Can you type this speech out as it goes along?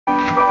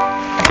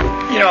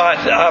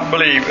I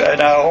believe,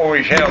 and I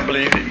always have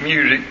believed, that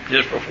music,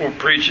 just before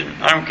preaching,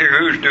 I don't care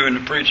who's doing the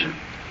preaching,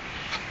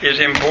 is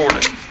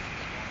important.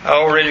 I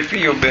already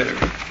feel better.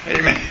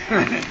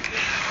 Amen.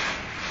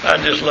 I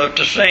just love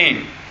to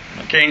sing.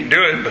 I can't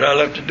do it, but I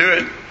love to do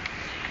it.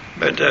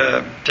 But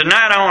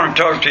tonight I want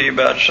to talk to you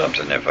about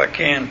something, if I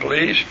can,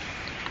 please.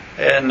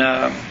 And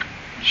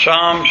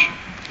Psalms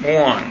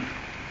 1.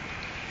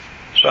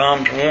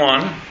 Psalms 1.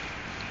 I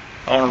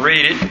want to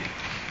read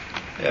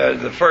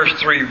it, the first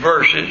 3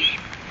 verses,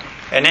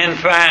 and then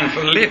find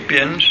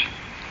Philippians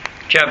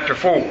chapter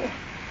 4.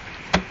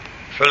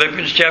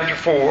 Philippians chapter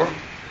 4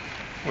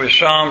 with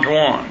Psalms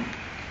 1.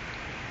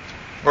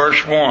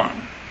 Verse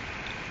 1.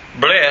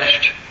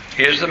 Blessed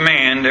is the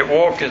man that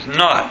walketh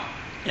not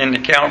in the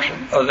counsel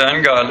of the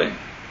ungodly,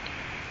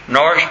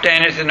 nor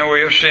standeth in the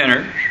way of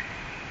sinners,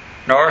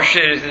 nor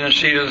sitteth in the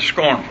seat of the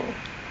scornful.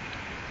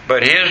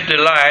 But his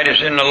delight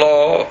is in the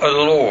law of the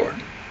Lord,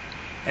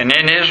 and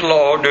in his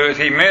law doeth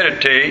he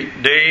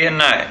meditate day and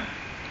night.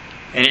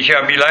 And he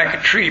shall be like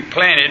a tree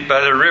planted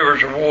by the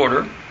rivers of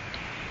water,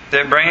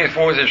 that bringeth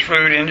forth his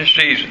fruit in the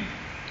season.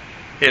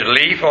 His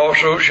leaf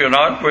also shall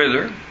not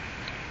wither,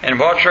 and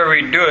whatsoever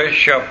he doeth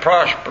shall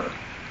prosper.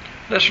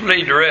 Let's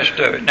read the rest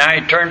of it. Now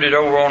he turned it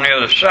over on the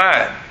other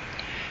side.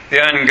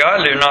 The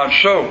ungodly are not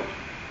so,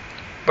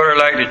 but are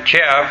like the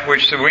chaff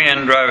which the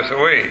wind driveth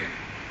away.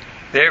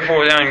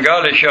 Therefore the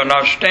ungodly shall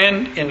not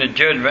stand in the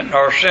judgment,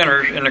 nor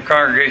sinners in the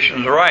congregation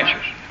of the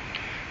righteous.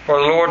 For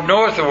the Lord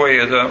knoweth the way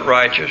of the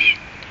righteous,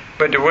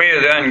 but the way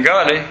of the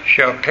ungodly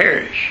shall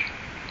perish.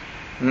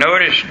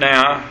 Notice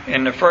now,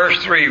 in the first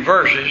 3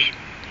 verses,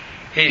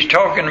 he's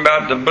talking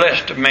about the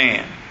blessed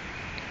man,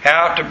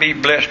 how to be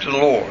blessed of the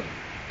Lord.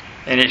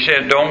 And he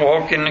said, don't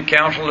walk in the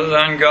counsel of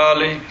the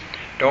ungodly,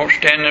 don't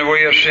stand in the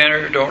way of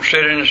sinners, don't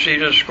sit in the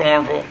seat of the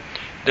scornful,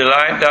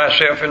 delight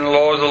thyself in the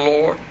law of the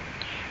Lord.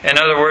 In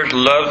other words,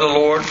 love the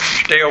Lord,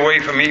 stay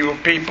away from evil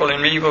people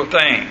and evil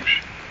things.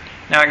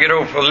 Now get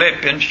over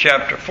Philippians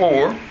chapter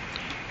 4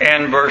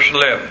 and verse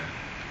 11.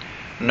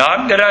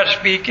 Not that I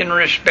speak in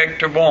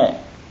respect of want,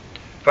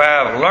 for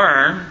I have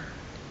learned,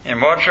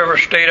 in whatsoever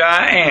state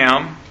I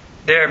am,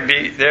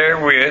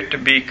 therewith to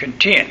be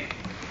content.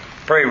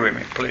 Pray with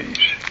me, please.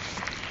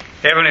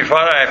 Heavenly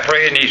Father, I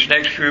pray in these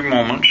next few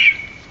moments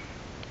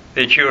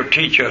that you'll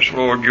teach us,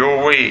 Lord,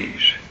 your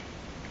ways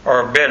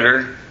are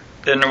better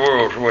than the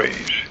world's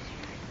ways.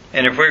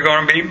 And if we're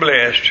going to be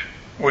blessed,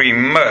 we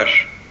must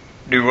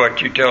do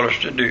what you tell us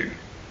to do.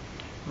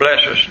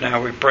 Bless us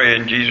now, we pray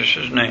in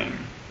Jesus' name.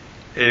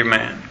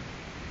 Amen.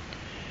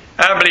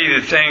 I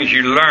believe the things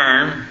you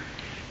learn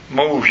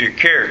molds your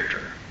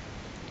character.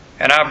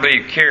 And I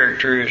believe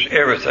character is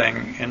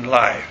everything in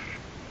life.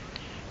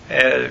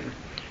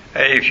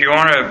 If you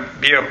want to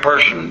be a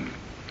person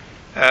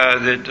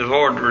that the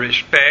Lord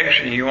respects,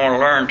 and you want to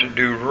learn to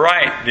do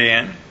right,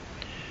 then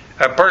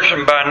a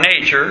person by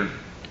nature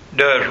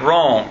does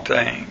wrong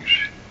things.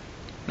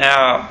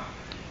 Now,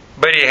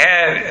 but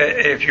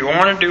if you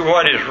want to do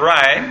what is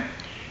right,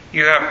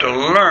 you have to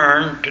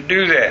learn to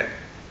do that,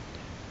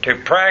 to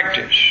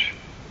practice,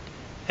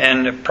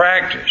 and to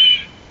practice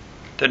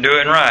to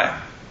doing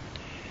right.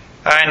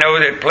 I know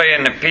that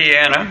playing the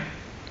piano,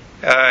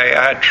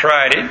 I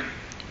tried it.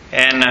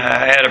 And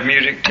I had a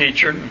music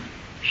teacher, and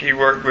she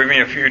worked with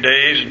me a few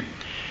days, and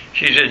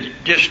she said,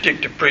 just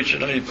stick to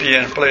preaching and leave the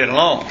piano playing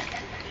along.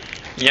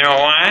 You know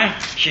why?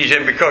 She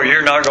said, because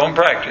you're not going to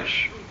practice.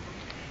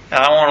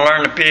 Now, I want to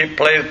learn to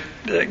play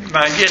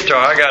my guitar.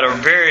 I got a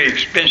very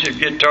expensive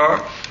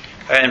guitar.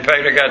 In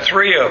fact, I got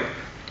 3 of them.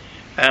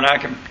 And I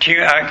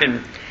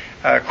can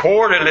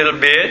chord a little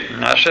bit,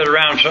 and I sit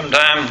around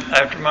sometime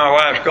after my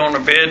wife's gone to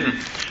bed, and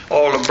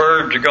all the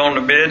birds are gone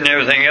to bed and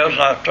everything else,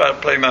 and I try to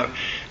play my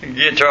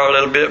guitar a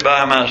little bit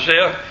by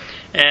myself,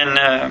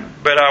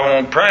 but I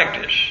won't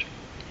practice.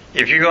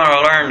 If you're going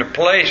to learn to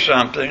play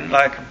something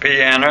like a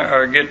piano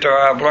or a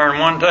guitar, I've learned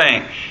one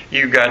thing: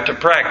 you've got to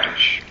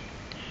practice.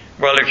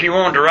 Well, if you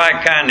want the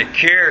right kind of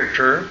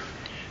character,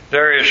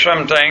 there is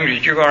some things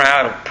that you're going to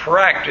have to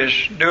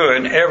practice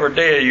doing every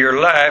day of your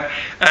life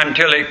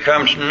until it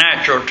comes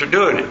natural to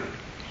doing it.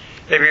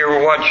 Have you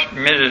ever watched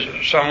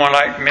someone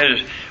like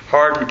Mrs.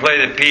 Harden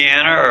play the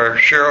piano, or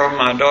Cheryl,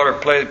 my daughter,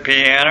 play the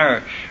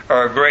piano,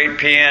 or a great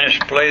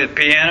pianist play the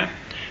piano?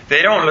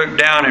 They don't look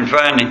down and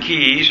find the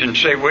keys and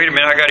say, wait a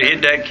minute, I got to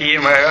hit that key,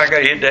 and I got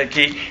to hit that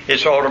key.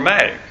 It's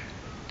automatic.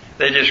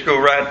 They just go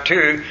right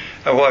to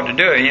what to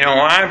do. You know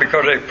why?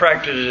 Because they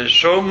practice it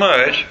so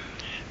much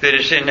that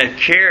it's in the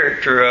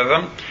character of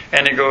them,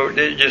 and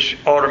it just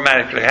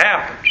automatically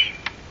happens.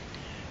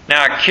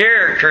 Now,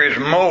 character is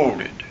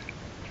molded.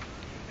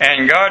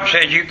 And God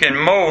said you can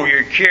mold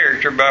your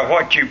character by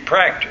what you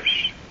practice.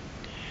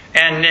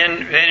 And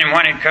then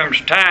when it comes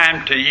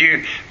time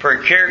for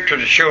a character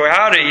to show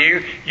out of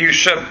you, you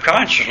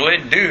subconsciously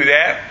do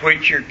that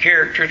which your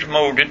character is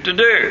molded to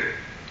do.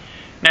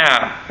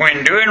 Now,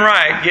 when doing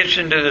right gets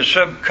into the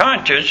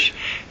subconscious,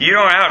 you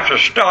don't have to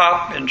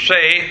stop and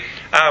say,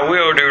 I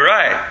will do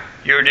right.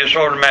 You'll just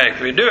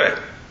automatically do it.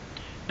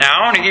 Now,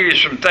 I want to give you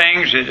some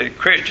things that a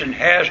Christian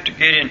has to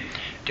get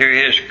to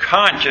his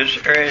conscience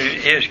or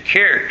his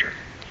character.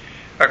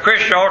 A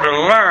Christian ought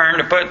to learn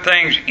to put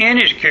things in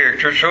his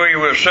character so he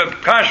will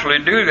subconsciously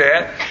do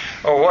that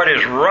or what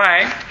is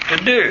right to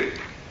do.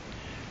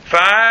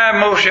 5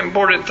 most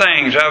important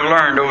things I've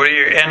learned over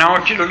here. And I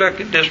want you to look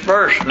at this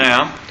verse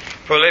now,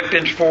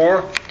 Philippians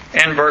 4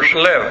 and verse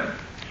 11.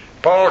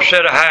 Paul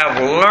said, I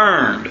have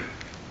learned.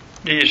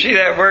 Do you see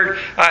that word?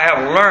 I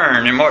have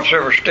learned in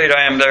whatsoever state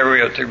I am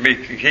therewith to be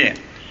content.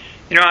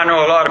 You know, I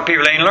know a lot of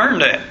people ain't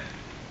learned that.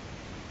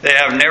 They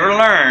have never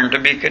learned to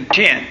be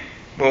content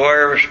with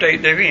whatever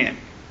state they're in.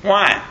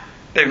 Why?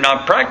 They've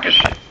not practiced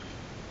it.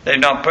 They've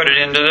not put it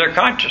into their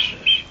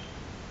consciousness.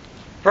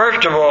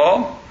 First of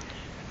all,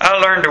 I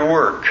learned to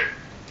work.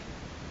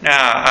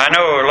 Now, I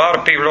know a lot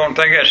of people don't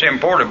think that's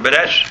important, but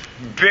that's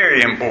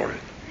very important.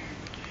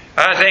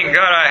 I thank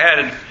God I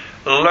had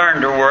to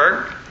learn to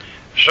work.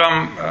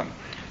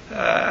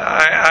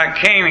 I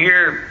came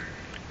here,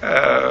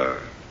 I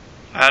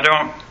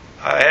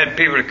had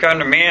people to come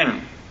to me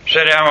and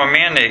sit down with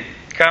me, and they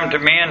come to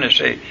me and they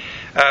say,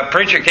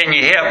 Preacher, can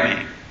you help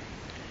me?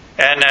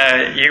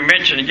 And you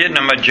mentioned getting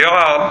them a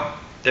job.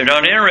 They're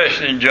not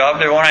interested in a job,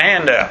 they want a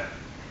handout.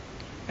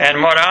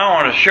 And what I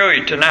want to show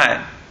you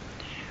tonight,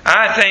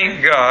 I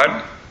thank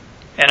God,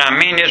 and I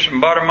mean this from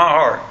the bottom of my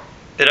heart,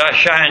 that I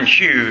shined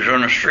shoes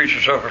on the streets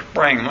of Sulphur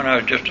Spring when I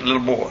was just a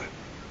little boy.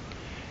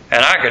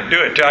 And I could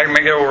do it till I could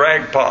make it old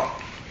rag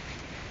pop.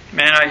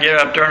 Man, I'd get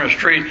out there on the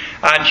street,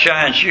 I'd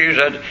shine shoes.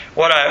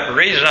 The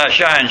reason I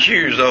shine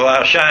shoes, though,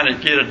 I shine to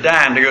get a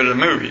dime to go to the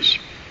movies.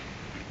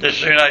 Just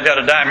as soon as I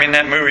got a dime in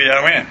that movie,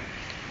 I went.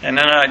 And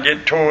then I'd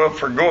get tore up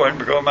for going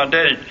because my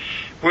daddy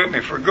whipped me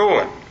for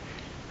going.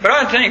 But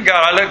I thank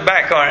God, I look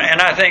back on it,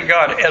 and I thank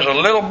God, as a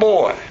little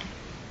boy,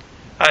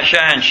 I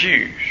shined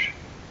shoes.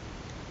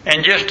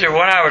 And just when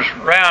I was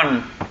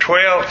around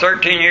 12,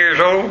 13 years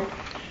old,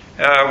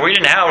 we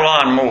didn't have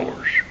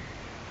lawnmowers.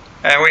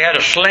 And we had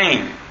a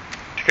sling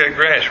to cut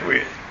grass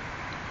with.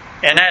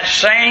 And that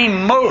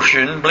same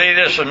motion, believe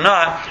this or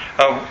not,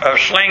 of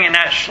slinging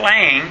that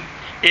sling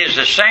is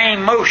the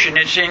same motion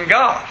that's in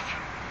golf.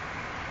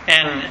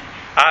 And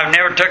I've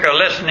never took a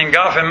lesson in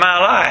golf in my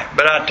life,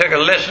 but I took a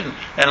lesson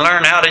and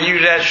learned how to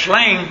use that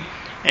sling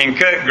and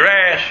cut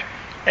grass.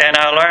 And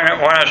I learned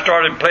it when I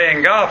started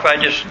playing golf. I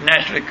just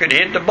naturally could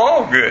hit the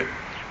ball good.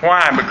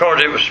 Why?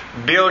 Because it was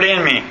built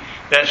in me.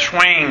 That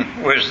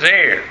swing was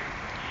there.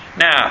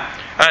 Now,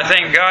 I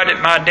thank God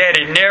that my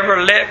daddy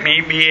never let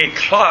me be a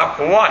clock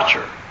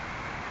watcher.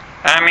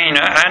 I mean,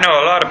 I know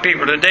a lot of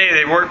people today,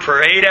 they work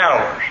for 8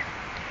 hours.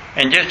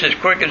 And just as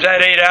quick as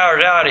that 8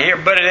 hours out of here,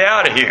 but it's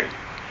out of here.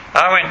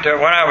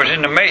 When I was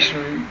in the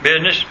mason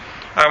business,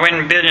 I went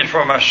in business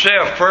for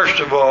myself first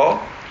of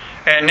all,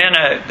 and then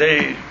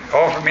they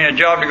offered me a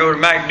job to go to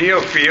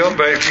MacDill Field,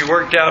 but if you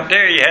worked out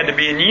there, you had to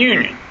be in the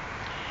union.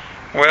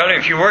 Well,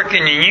 if you work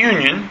in the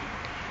union,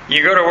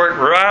 you go to work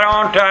right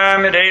on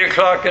time at 8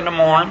 o'clock in the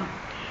morning,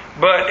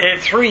 but at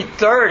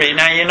 3:30,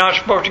 now you're not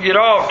supposed to get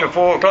off till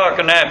 4 o'clock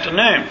in the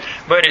afternoon,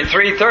 but at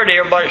 3:30,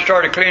 everybody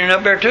started cleaning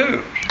up their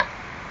tools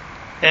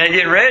and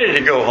getting ready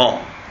to go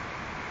home.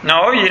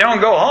 No, you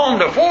don't go home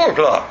till 4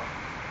 o'clock.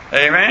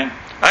 Amen?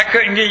 I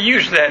couldn't get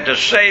used to that to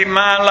save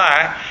my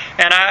life.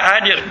 And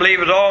I just believe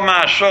with all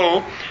my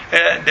soul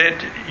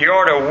that you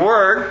ought to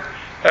work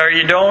or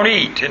you don't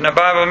eat. And the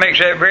Bible makes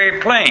that very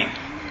plain.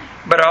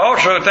 But I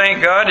also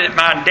thank God that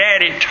my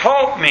daddy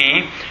taught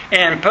me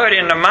and put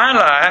into my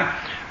life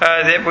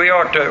that we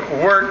ought to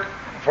work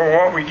for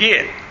what we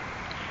get.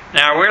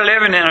 Now, we're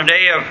living in a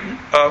day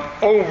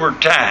of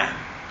overtime.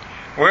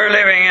 We're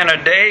living in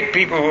a day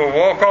people will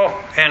walk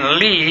off and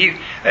leave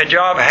a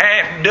job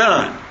half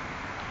done.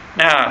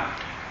 Now,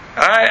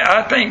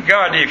 I thank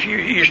God if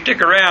you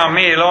stick around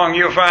me long,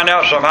 you'll find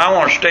out something. I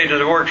want to stay till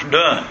the work's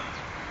done.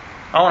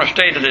 I want to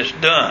stay till it's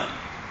done.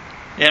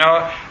 You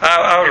know,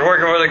 I was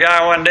working with a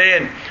guy one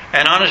day,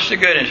 and honest to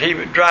goodness, he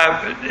would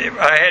drive.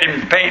 I had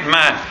him painting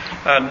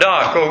my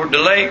dock over at the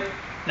lake.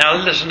 Now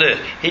listen to this.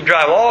 He'd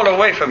drive all the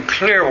way from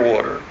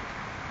Clearwater,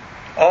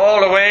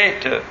 all the way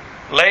to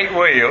Lake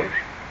Wales,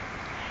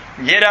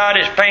 get out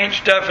his paint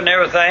stuff and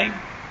everything,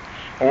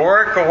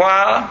 work a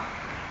while,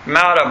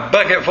 mount a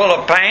bucket full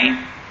of paint,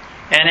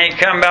 and he'd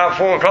come about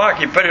 4 o'clock,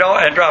 he'd put it all,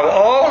 and drive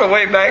all the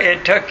way back.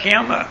 It took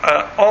him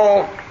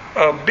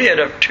a bit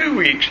of 2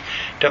 weeks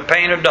to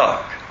paint a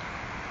dock.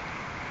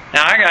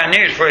 Now, I got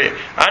news for you.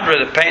 I'd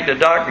rather paint the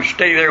dock and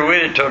stay there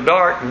with it till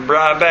dark and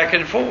drive back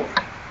and forth.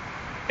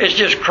 It's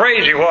just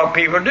crazy what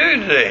people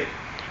do today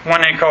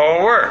when they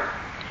call work.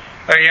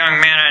 A young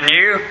man I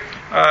knew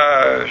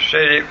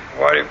said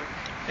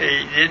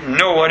he didn't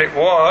know what it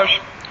was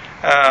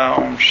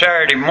on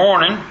Saturday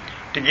morning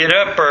to get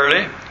up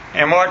early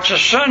and watch the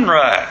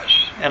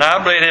sunrise. And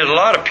I believe there's a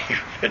lot of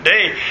people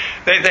today,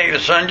 they think the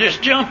sun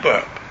just jump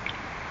up.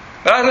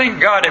 But I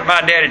thank God that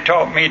my daddy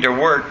taught me to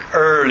work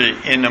early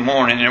in the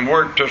morning and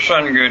work till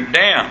sun goes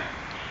down.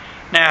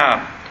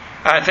 Now,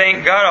 I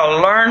thank God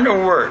I learned to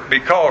work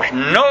because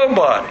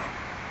nobody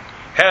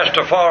has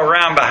to follow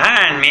around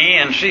behind me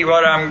and see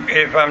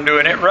if I'm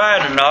doing it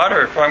right or not,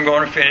 or if I'm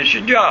going to finish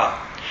the job.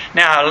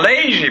 Now, a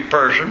lazy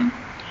person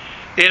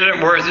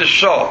isn't worth his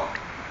salt.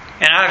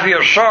 And I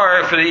feel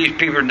sorry for these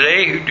people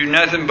today who do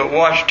nothing but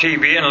watch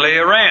TV and lay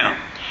around.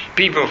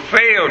 People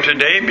fail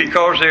today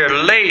because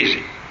they're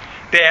lazy.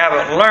 They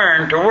haven't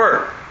learned to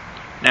work.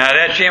 Now,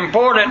 that's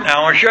important. Now,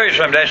 I want to show you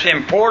something. That's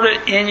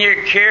important in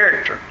your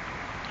character.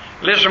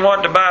 Listen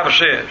what the Bible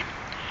says.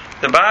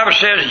 The Bible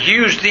says,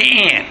 use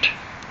the ant.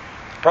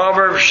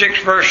 Proverbs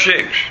 6, verse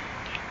 6.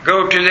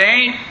 Go to the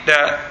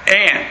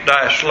ant,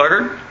 thy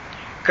sluggard.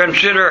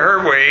 Consider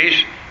her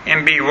ways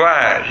and be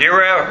wise. You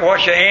ever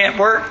watch an ant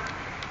work?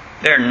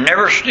 They're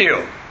never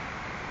still.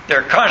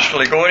 They're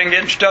constantly going and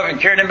getting stuff and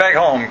carrying it back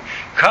home.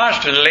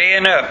 Constantly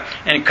laying up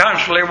and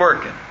constantly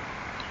working.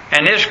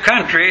 And this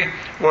country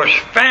was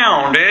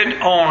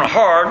founded on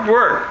hard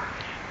work.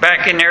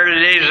 Back in the early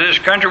days of this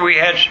country, we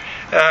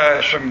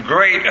had some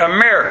great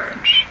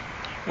Americans.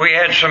 We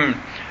had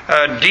some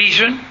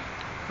decent,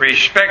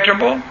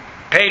 respectable,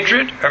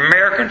 patriot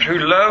Americans who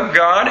loved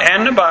God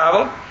and the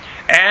Bible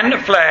and the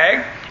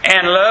flag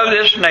and loved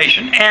this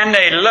nation, and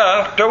they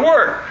loved to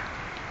work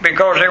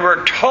because they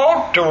were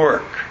taught to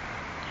work.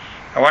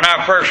 When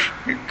I first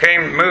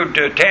moved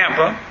to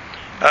Tampa,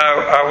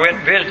 I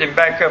went visiting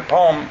back up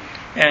home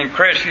in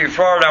Crestview,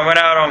 Florida. I went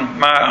out on,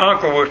 my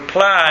uncle was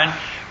plowing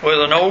with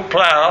an old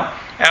plow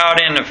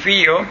out in the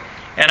field,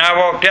 and I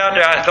walked out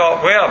there. I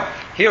thought, well,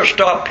 he'll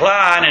stop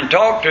plowing and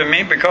talk to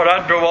me, because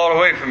I drove all the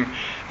way from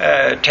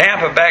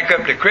Tampa back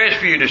up to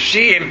Crestview to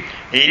see him.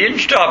 He didn't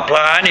stop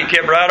plowing. He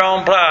kept right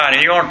on plowing.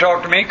 And you want to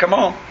talk to me? Come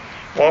on.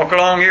 Walk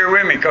along here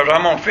with me, because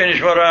I'm going to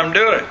finish what I'm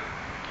doing.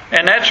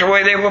 And that's the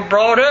way they were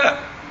brought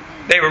up.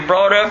 They were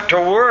brought up to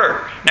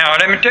work. Now,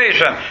 let me tell you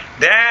something.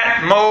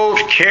 That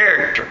molds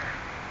character.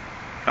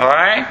 All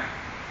right?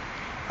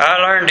 I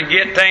learned to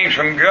get things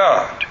from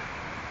God.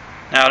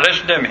 Now,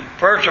 listen to me.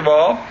 First of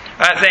all,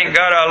 I thank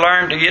God I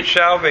learned to get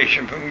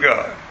salvation from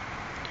God.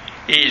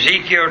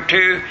 Ezekiel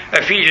 2,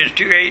 Ephesians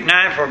 2, 8,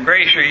 9, for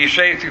grace are you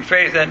saved through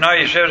faith, that not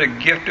yourselves, a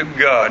gift of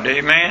God.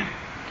 Amen?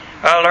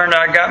 I learned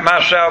I got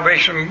my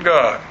salvation from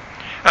God.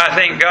 I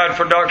thank God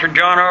for Dr.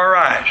 John R.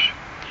 Rice.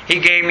 He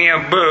gave me a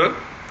book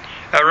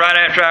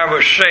right after I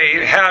was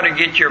saved, How to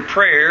Get Your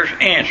Prayers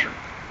Answered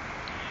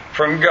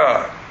from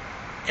God.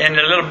 And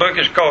the little book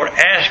is called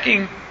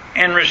Asking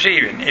and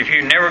Receiving. If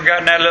you've never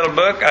gotten that little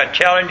book, I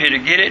challenge you to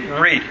get it and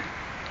read it.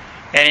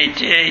 And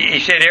he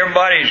said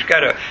everybody's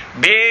got a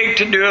big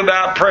to do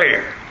about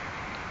prayer.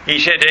 He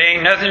said there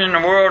ain't nothing in the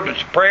world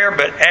that's prayer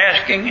but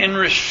asking and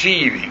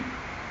receiving.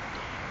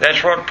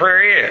 That's what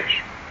prayer is.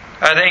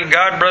 I thank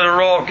God Brother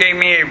Rolfe gave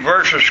me a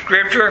verse of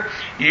Scripture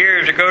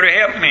years ago to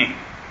help me.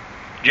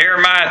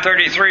 Jeremiah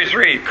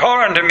 33:3,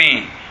 call unto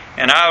me,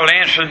 and I will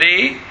answer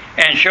thee,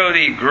 and show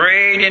thee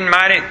great and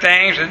mighty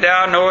things that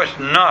thou knowest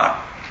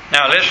not.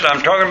 Now listen,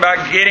 I'm talking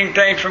about getting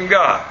things from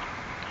God.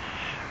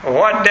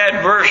 What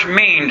that verse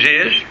means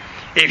is,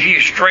 if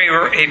you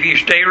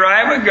stay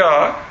right with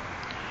God,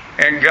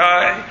 and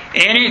God,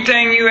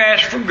 anything you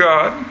ask for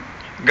God,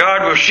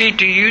 God will see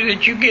to you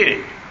that you get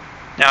it.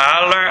 Now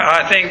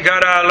I thank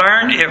God I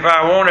learned, if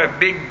I want a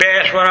big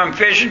bass when I'm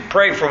fishing,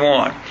 pray for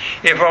one.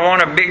 If I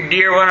want a big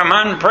deer when I'm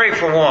hunting, pray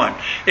for one.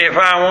 If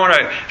I want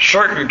a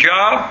certain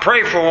job,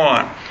 pray for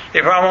one.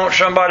 If I want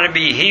somebody to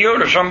be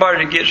healed or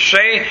somebody to get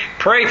saved,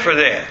 pray for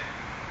that.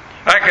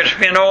 I could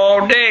spend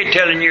all day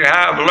telling you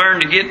how I've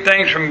learned to get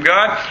things from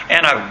God,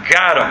 and I've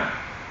got them.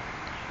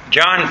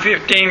 John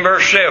 15,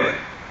 verse 7.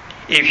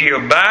 If you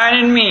abide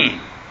in me,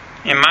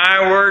 and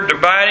my word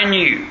abide in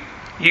you,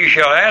 you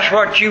shall ask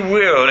what you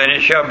will, and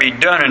it shall be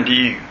done unto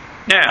you.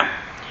 Now,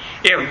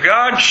 if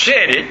God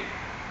said it,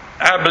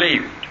 I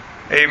believe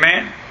it.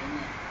 Amen?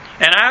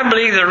 And I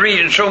believe the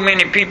reason so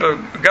many people,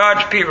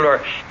 God's people,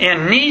 are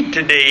in need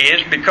today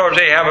is because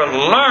they haven't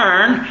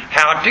learned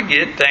how to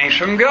get things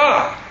from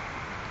God.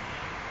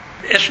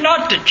 It's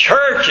not the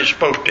church that's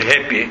supposed to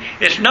help you.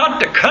 It's not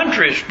the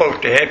country that's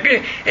supposed to help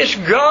you. It's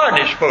God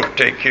that's supposed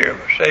to take care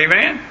of us.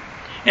 Amen?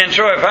 And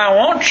so if I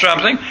want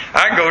something,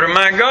 I go to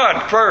my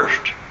God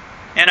first.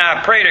 And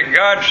I pray to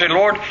God and say,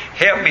 Lord,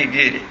 help me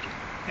get it.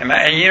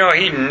 And you know,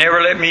 He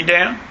never let me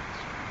down.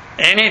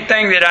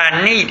 Anything that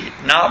I needed,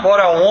 not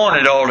what I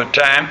wanted all the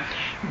time,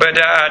 but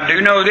I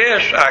do know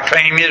this, I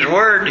claim His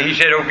word. He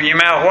said, open your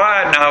mouth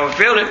wide and I will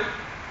fill it.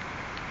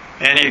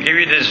 And He'll give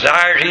you the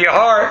desires of your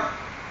heart.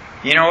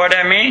 You know what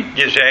I mean?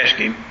 Just ask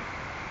Him.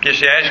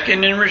 Just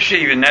asking and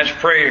receiving. That's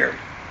prayer.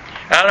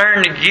 I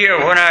learned to give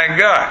when I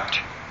got.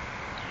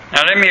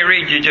 Now let me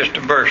read you just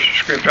a verse of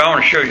Scripture. I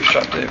want to show you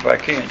something if I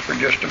can for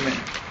just a minute.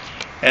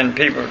 And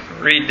people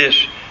read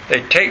this,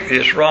 they take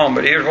this wrong,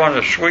 but here's one of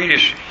the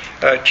sweetest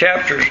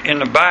chapters in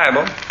the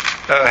Bible,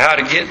 how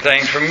to get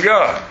things from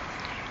God.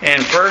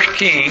 In 1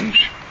 Kings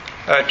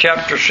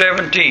chapter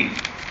 17.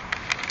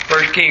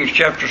 1 Kings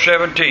chapter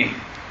 17.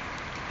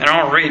 And I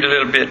want to read a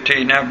little bit to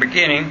you now,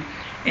 beginning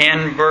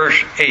in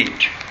verse 8.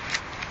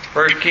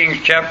 1 Kings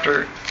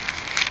chapter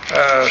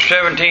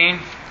 17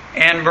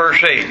 and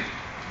verse 8.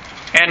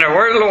 And the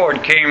word of the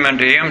Lord came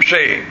unto him,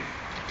 saying,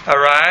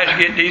 Arise,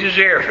 get thee to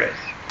Zarephath,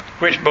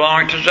 which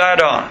belongeth to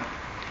Zidon,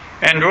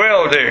 and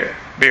dwell there.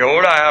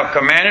 Behold, I have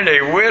commanded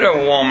a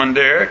widow woman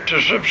there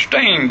to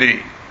sustain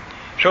thee.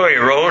 So he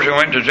arose and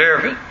went to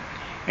Zarephath.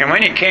 And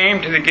when he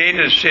came to the gate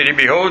of the city,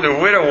 behold, the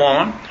widow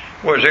woman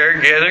was there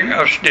gathering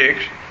of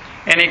sticks.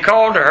 And he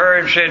called to her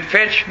and said,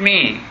 Fetch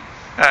me,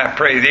 I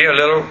pray thee, a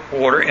little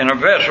water in a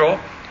vessel,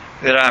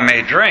 that I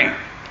may drink.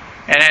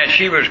 And as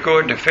she was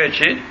going to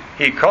fetch it,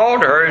 he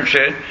called to her and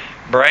said,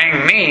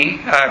 Bring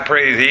me, I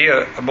pray thee,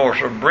 a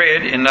morsel of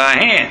bread in thy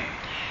hand.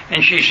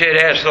 And she said,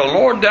 As the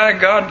Lord thy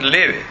God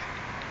liveth,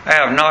 I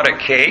have not a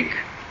cake,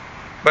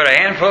 but a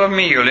handful of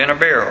meal in a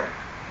barrel,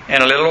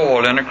 and a little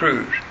oil in a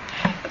cruse.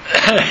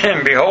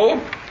 And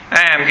behold,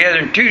 I am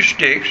gathering 2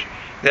 sticks,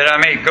 that I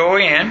may go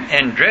in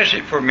and dress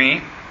it for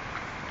me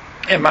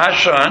and my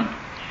son,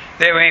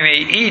 that we may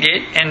eat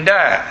it and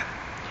die.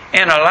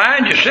 And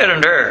Elijah said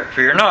unto her,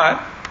 Fear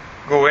not,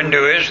 go and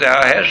do as thou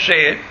hast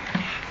said,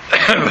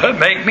 but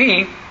make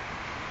me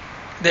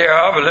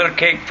thereof a little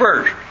cake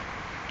first.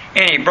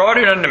 And he brought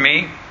it unto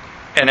me,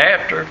 and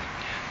after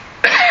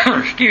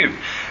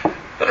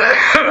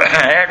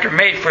after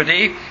made for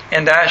thee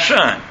and thy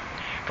son.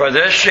 For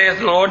thus saith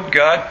the Lord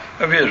God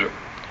of Israel,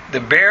 The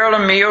barrel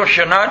of meal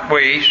shall not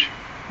waste,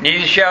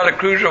 neither shall the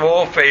cruse of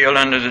oil fail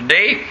unto the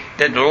day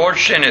that the Lord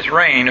sendeth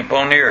rain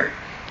upon the earth.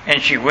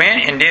 And she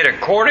went and did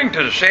according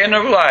to the saying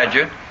of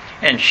Elijah,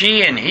 and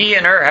she and he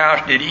and her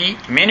house did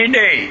eat many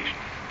days.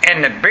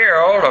 And the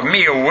barrel of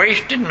meal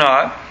wasted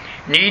not,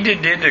 neither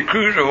did the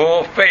cruse of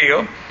oil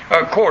fail,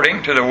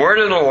 according to the word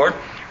of the Lord,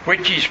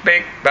 which he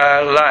spake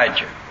by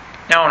Elijah.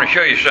 Now I want to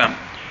show you something.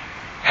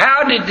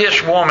 How did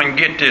this woman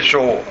get this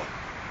oil?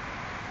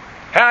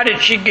 How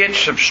did she get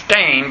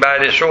sustained by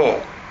this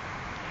oil?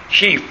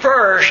 She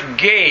first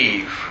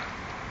gave,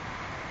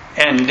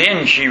 and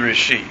then she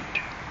received.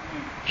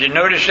 Did you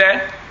notice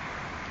that?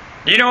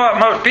 Do you know what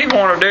most people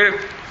want to do?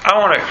 I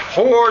want to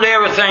hoard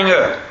everything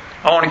up.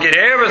 I want to get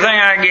everything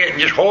I get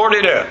and just hoard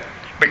it up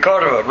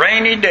because of a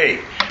rainy day.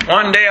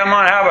 One day I'm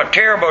going to have a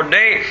terrible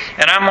day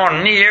and I'm going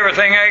to need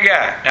everything I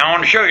got. Now I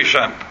want to show you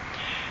something.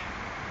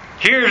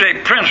 Here's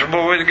a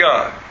principle with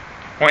God.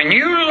 When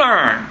you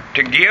learn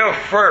to give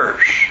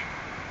first,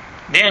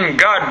 then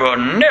God will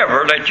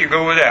never let you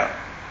go without.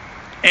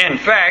 In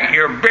fact,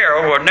 your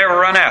barrel will never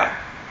run out.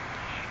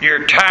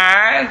 Your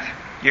tithe,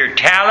 your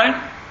talent,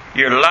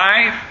 your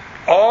life,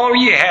 all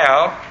you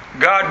have,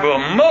 God will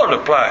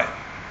multiply it.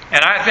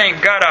 And I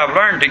thank God I've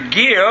learned to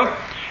give.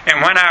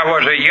 And when I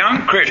was a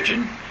young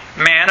Christian,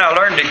 man, I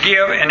learned to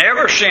give. And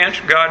ever since,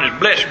 God has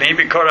blessed me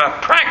because I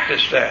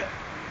practiced that.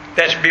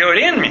 That's built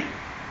in me.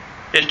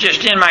 It's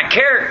just in my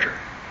character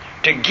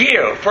to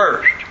give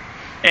first.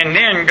 And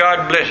then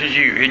God blesses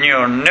you. And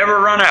you'll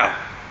never run out.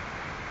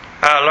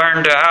 I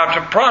learned how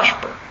to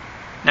prosper.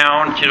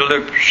 Now I want you to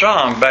look for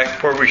Psalm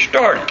back where we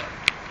started.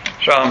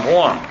 Psalm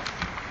 1.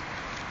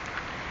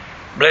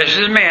 Blessed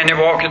is the man that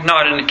walketh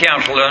not in the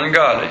counsel of the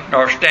ungodly,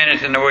 nor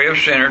standeth in the way of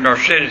sinners, nor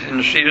sitteth in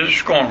the seat of the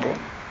scornful.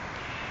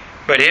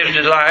 But his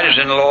delight is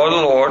in the law of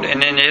the Lord,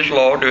 and in his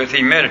law doeth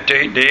he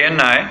meditate day and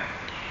night.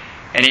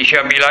 And he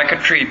shall be like a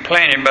tree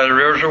planted by the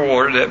rivers of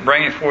water, that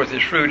bringeth forth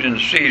his fruit in the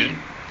season.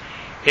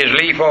 His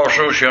leaf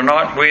also shall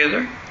not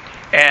wither,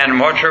 and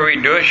whatsoever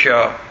he doeth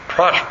shall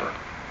prosper.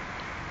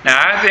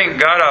 Now I think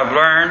God I've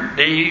learned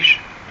these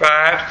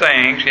 5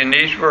 things in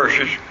these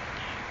verses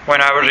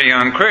when I was a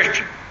young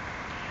Christian.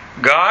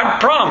 God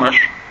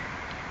promised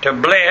to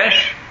bless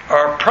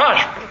or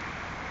prosper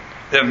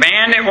the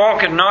man that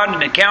walketh not in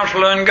the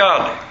counsel of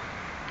ungodly.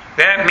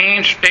 That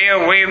means stay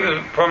away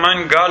from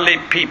ungodly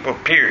people,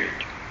 period.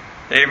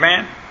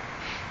 Amen.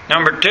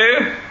 Number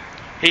 2,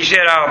 he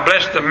said, I'll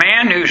bless the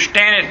man who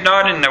standeth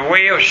not in the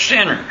way of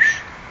sinners.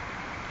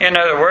 In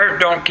other words,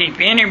 don't keep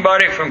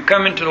anybody from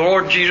coming to the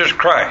Lord Jesus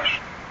Christ.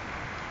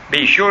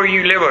 Be sure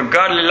you live a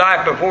godly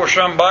life before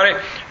somebody,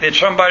 that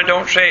somebody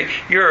don't say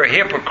you're a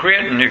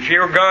hypocrite, and if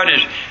your God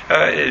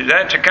is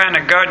that's the kind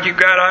of God you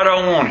got, I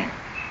don't want him.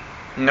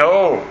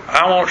 No,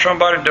 I want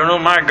somebody to know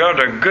my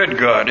God's a good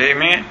God.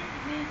 Amen.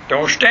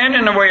 Don't stand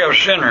in the way of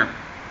sinner.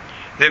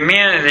 The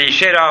men, he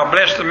said, I'll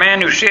bless the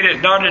man who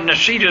sitteth not in the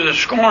seat of the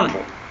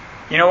scornful.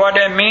 You know what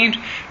that means?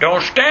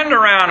 Don't stand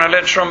around and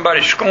let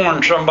somebody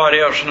scorn somebody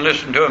else and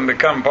listen to them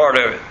become part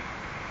of it.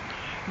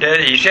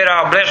 He said,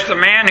 I'll bless the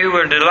man who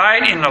will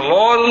delight in the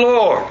law of the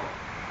Lord.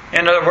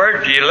 In other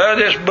words, do you love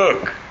this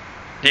book?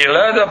 Do you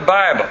love the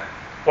Bible?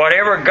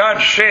 Whatever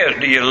God says,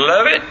 do you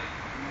love it?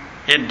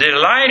 You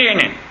delight in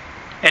it.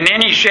 And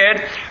then he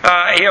said,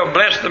 he'll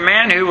bless the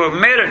man who will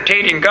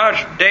meditate in God's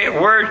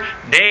word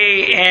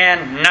day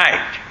and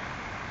night.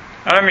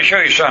 Now let me show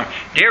you something.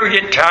 Do you ever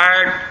get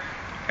tired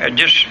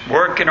just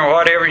working or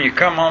whatever, and you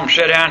come home,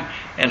 sit down,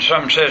 and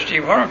someone says to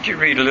you, why don't you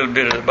read a little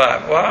bit of the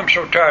Bible? Well, I'm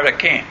so tired I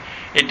can't.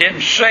 It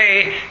didn't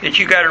say that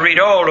you got to read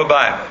all the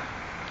Bible.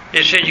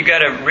 It said you got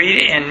to read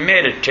it and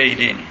meditate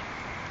in it.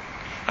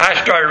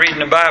 I started reading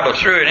the Bible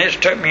through, and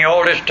it took me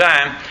all this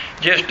time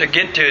just to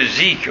get to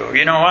Ezekiel.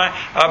 You know why?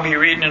 I'll be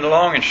reading it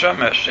along, and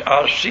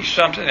I'll see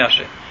something, and I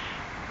say,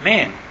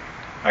 man,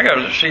 I got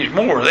to see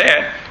more of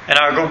that. And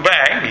I'll go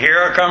back, and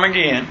here I come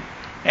again,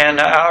 and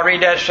I'll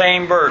read that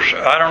same verse.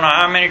 I don't know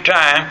how many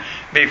times,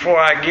 before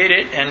I get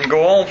it and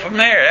go on from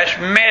there. That's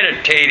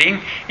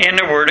meditating in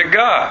the Word of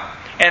God.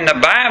 And the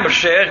Bible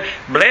says,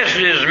 blessed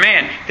is the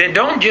man that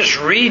don't just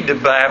read the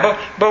Bible,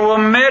 but will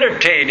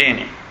meditate in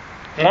it.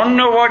 Want to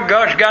know what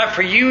God's got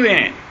for you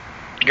in it?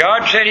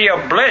 God said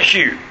He'll bless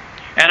you.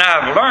 And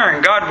I've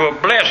learned God will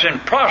bless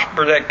and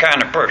prosper that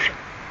kind of person.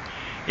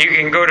 You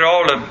can go to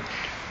all the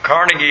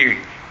Carnegie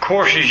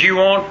courses you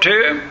want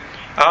to.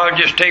 I'll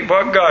just take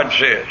what God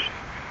says.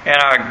 And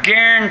I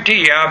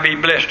guarantee you I'll be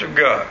blessed of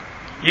God.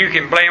 You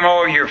can blame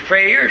all your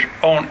failures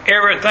on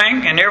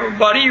everything and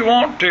everybody you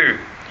want to.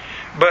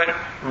 But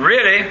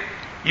really,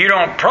 you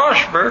don't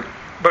prosper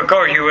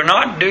because you will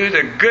not do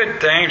the good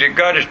things that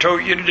God has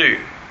told you to do.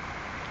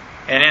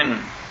 And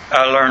then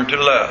I learned to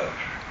love.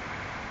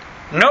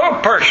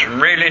 No person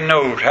really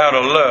knows how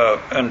to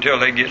love until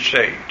they get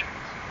saved.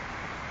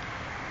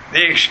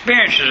 The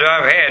experiences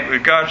I've had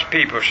with God's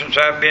people since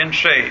I've been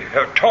saved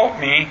have taught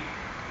me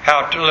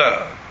how to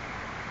love.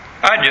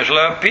 I just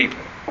love people.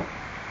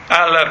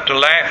 I love to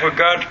laugh with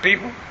God's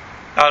people.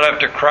 I love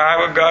to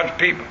cry with God's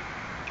people.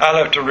 I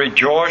love to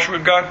rejoice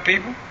with God's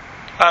people.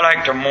 I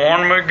like to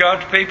mourn with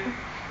God's people.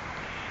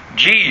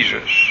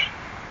 Jesus,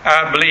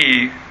 I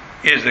believe,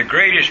 is the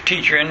greatest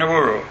teacher in the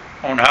world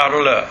on how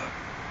to love.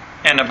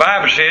 And the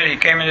Bible says He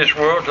came in this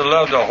world to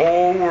love the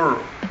whole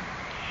world.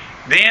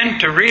 Then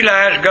to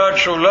realize God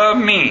so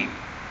loved me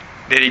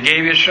that He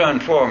gave His Son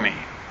for me.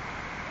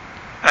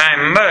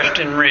 I must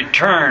in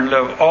return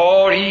love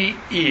all He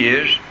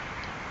is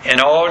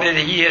and all that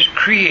He has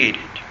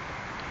created.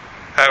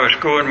 I was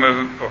going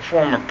with a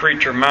former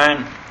preacher of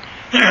mine.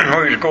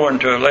 We was going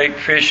to a lake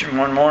fishing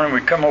one morning.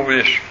 We come over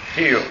this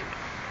hill.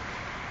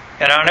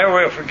 And I'll never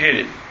will forget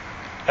it.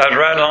 I was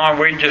riding along,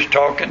 we just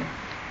talking.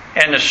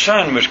 And the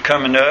sun was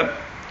coming up,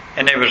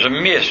 and there was a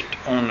mist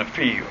on the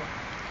field.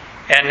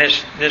 And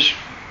this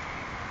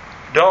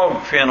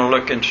dog fin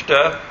looking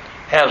stuff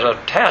has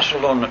a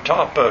tassel on the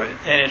top of it,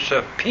 and it's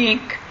a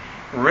pink,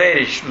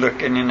 reddish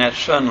looking in that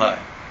sunlight.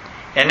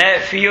 And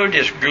that field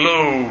just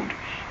glowed.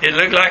 It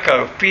looked like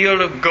a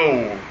field of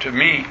gold to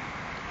me.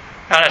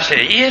 And I said,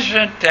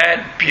 isn't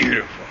that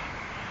beautiful?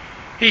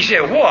 He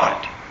said,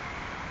 what?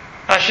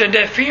 I said,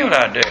 that field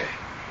out there.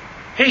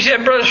 He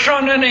said, Brother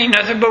Strong, that ain't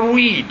nothing but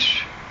weeds.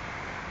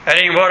 That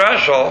ain't what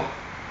I saw.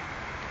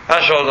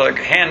 I saw the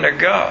hand of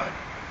God.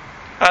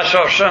 I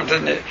saw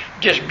something that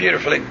just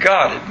beautifully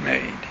God had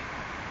made.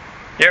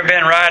 You ever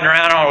been riding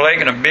around on a lake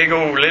in a big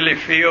old lily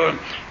field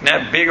and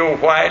that big old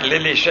white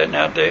lily sitting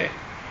out there?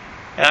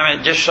 And I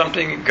mean, just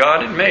something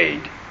God had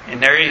made.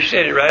 And there He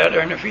said it right out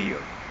there in the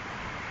field.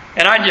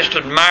 And I just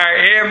admire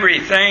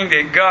everything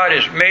that God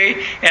has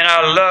made, and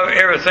I love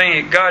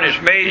everything that God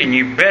has made, and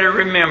you better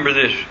remember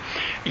this.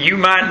 You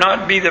might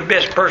not be the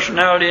best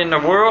personality in the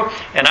world,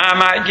 and I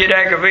might get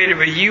aggravated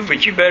with you,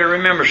 but you better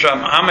remember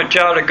something. I'm a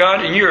child of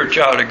God, and you're a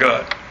child of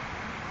God.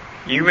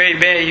 You've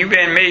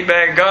been made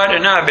by God,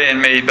 and I've been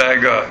made by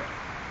God.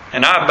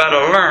 And I've got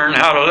to learn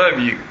how to love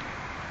you.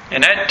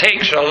 And that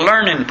takes a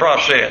learning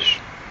process.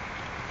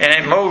 And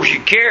it molds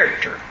your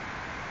character.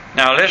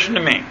 Now listen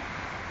to me.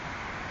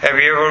 Have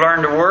you ever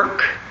learned to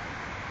work?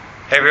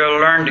 Have you ever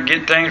learned to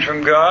get things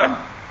from God?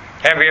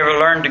 Have you ever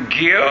learned to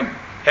give?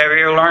 Have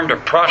you ever learned to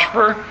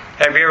prosper?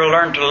 Have you ever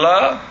learned to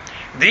love?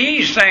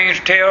 These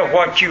things tell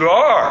what you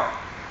are.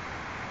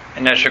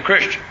 And that's a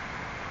Christian.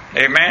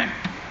 Amen?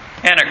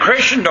 And a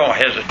Christian don't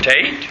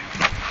hesitate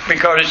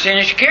because it's in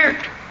his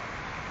character.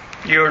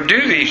 You'll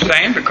do these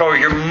things because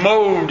you're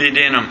molded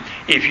in them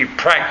if you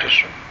practice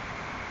them.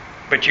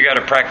 But you got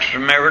to practice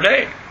them every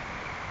day.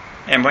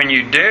 And when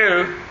you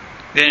do,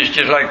 then it's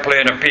just like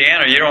playing a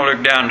piano. You don't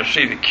look down to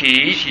see the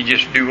keys. You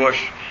just do what's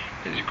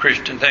the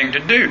Christian thing to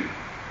do.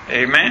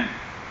 Amen?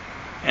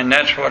 And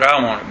that's what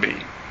I want to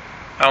be.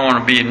 I want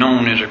to be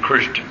known as a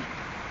Christian.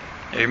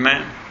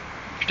 Amen?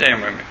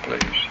 Stand with me,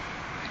 please.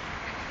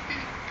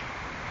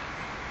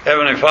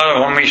 Heavenly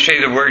Father, when we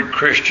say the word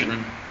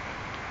Christian,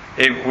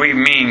 we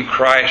mean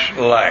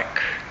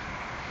Christ-like.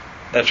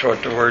 That's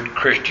what the word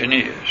Christian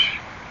is.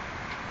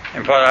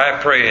 And Father,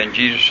 I pray in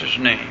Jesus'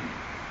 name,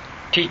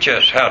 teach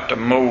us how to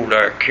mold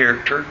our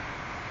character.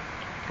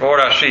 Lord,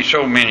 I see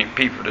so many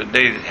people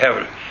today that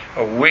have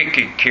a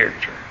wicked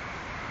character,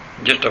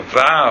 just a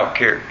vile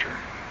character,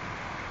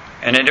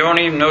 and they don't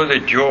even know the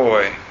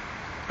joy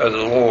of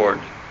the Lord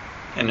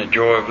and the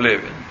joy of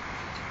living.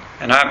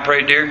 And I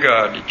pray, dear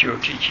God, that you'll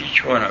teach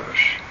each one of us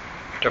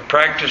to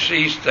practice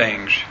these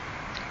things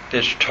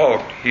that's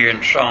taught here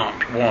in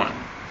Psalms 1,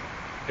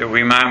 that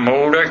we might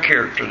mold our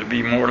character to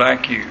be more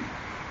like you.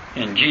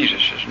 In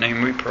Jesus'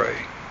 name we pray.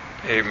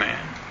 Amen.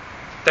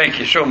 Thank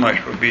you so much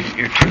for being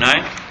here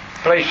tonight.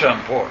 Play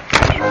something for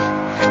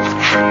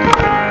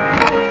us.